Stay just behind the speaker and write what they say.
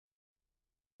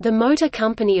The Motor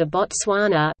Company of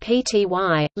Botswana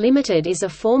 (Pty) Limited is a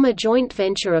former joint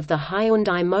venture of the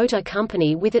Hyundai Motor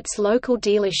Company with its local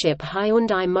dealership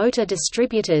Hyundai Motor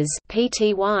Distributors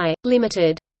 (Pty)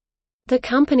 Limited. The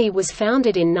company was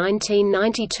founded in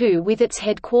 1992 with its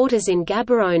headquarters in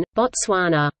Gaborone,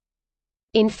 Botswana.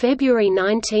 In February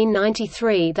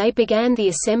 1993 they began the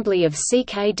assembly of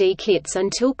CKD kits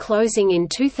until closing in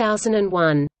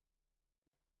 2001.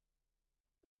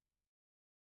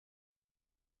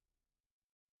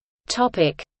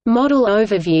 Model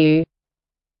overview.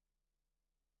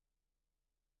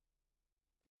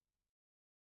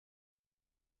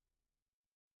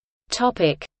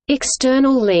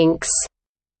 External links.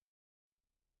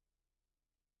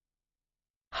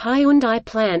 Hyundai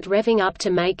plant revving up to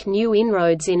make new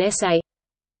inroads in SA.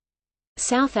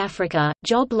 South Africa,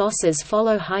 job losses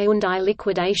follow Hyundai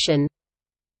liquidation.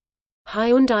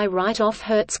 Hyundai write-off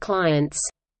hurts clients.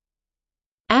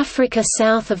 Africa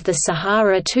south of the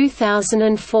Sahara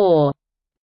 2004.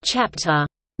 Chapter,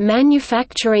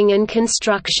 Manufacturing and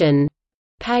Construction.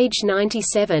 Page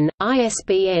 97,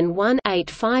 ISBN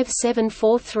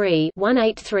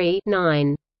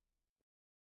 1-85743-183-9.